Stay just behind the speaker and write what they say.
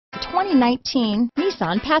2019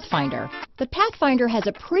 Nissan Pathfinder. The Pathfinder has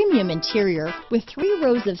a premium interior with 3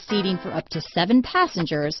 rows of seating for up to 7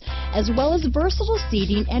 passengers, as well as versatile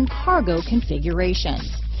seating and cargo configurations.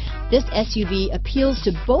 This SUV appeals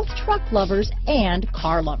to both truck lovers and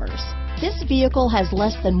car lovers. This vehicle has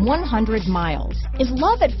less than 100 miles. Is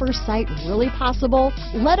love at first sight really possible?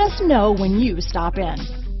 Let us know when you stop in.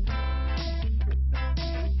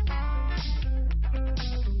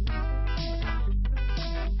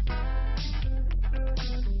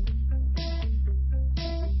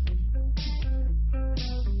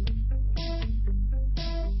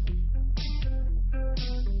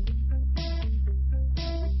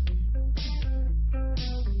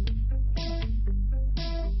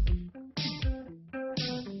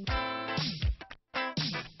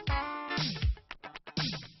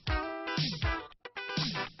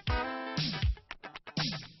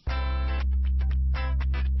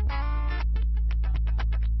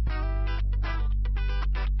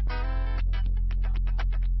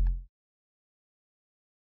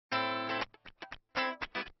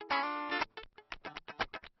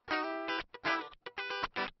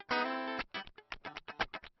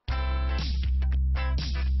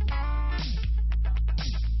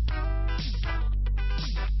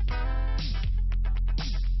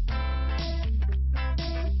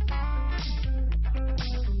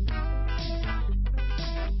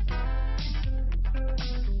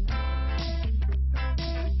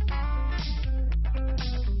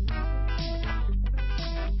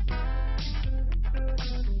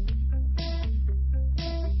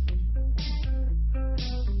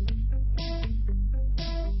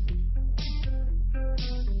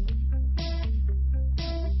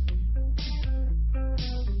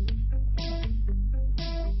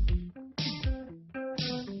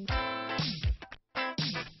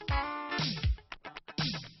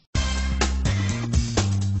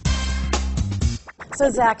 So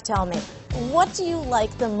Zach, tell me, what do you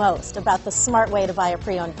like the most about the smart way to buy a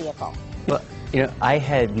pre-owned vehicle? Well, I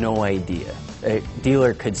had no idea a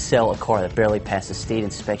dealer could sell a car that barely passed a state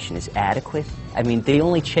inspection as adequate. I mean, they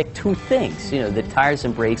only check 2 things. The tires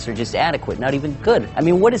and brakes are just adequate, not even good. I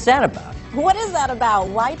mean, what is that about? What is that about?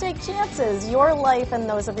 Why take chances? Your life and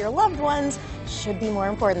those of your loved ones should be more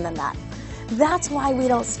important than that. That's why we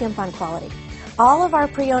don't skimp on quality. All of our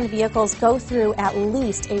pre-owned vehicles go through at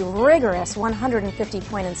least a rigorous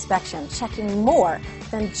 150-point inspection, checking more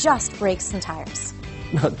than just brakes and tires.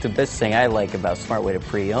 The best thing I like about Smart Way to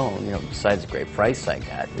Pre-Own, besides the great price I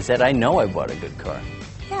got, is that I know I bought a good car.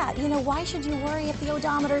 Yeah, why should you worry if the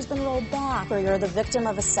odometer's been rolled back, or you're the victim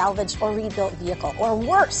of a salvaged or rebuilt vehicle, or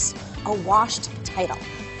worse, a washed title?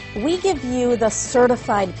 We give you the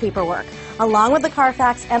certified paperwork, along with the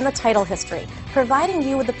Carfax and the title history, providing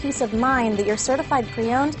you with the peace of mind that your certified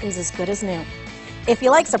pre-owned is as good as new. If you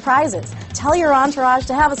like surprises, tell your entourage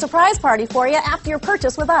to have a surprise party for you after your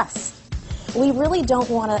purchase with us. We really don't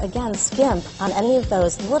want to, again, skimp on any of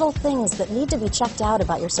those little things that need to be checked out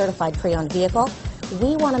about your certified pre-owned vehicle.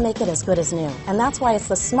 We want to make it as good as new, and that's why it's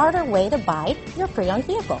the smarter way to buy your pre-owned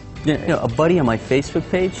vehicle. A buddy on my Facebook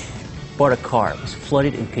page bought a car, was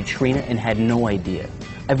flooded in Katrina, and had no idea.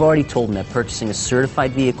 I've already told him that purchasing a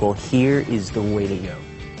certified vehicle here is the way to go.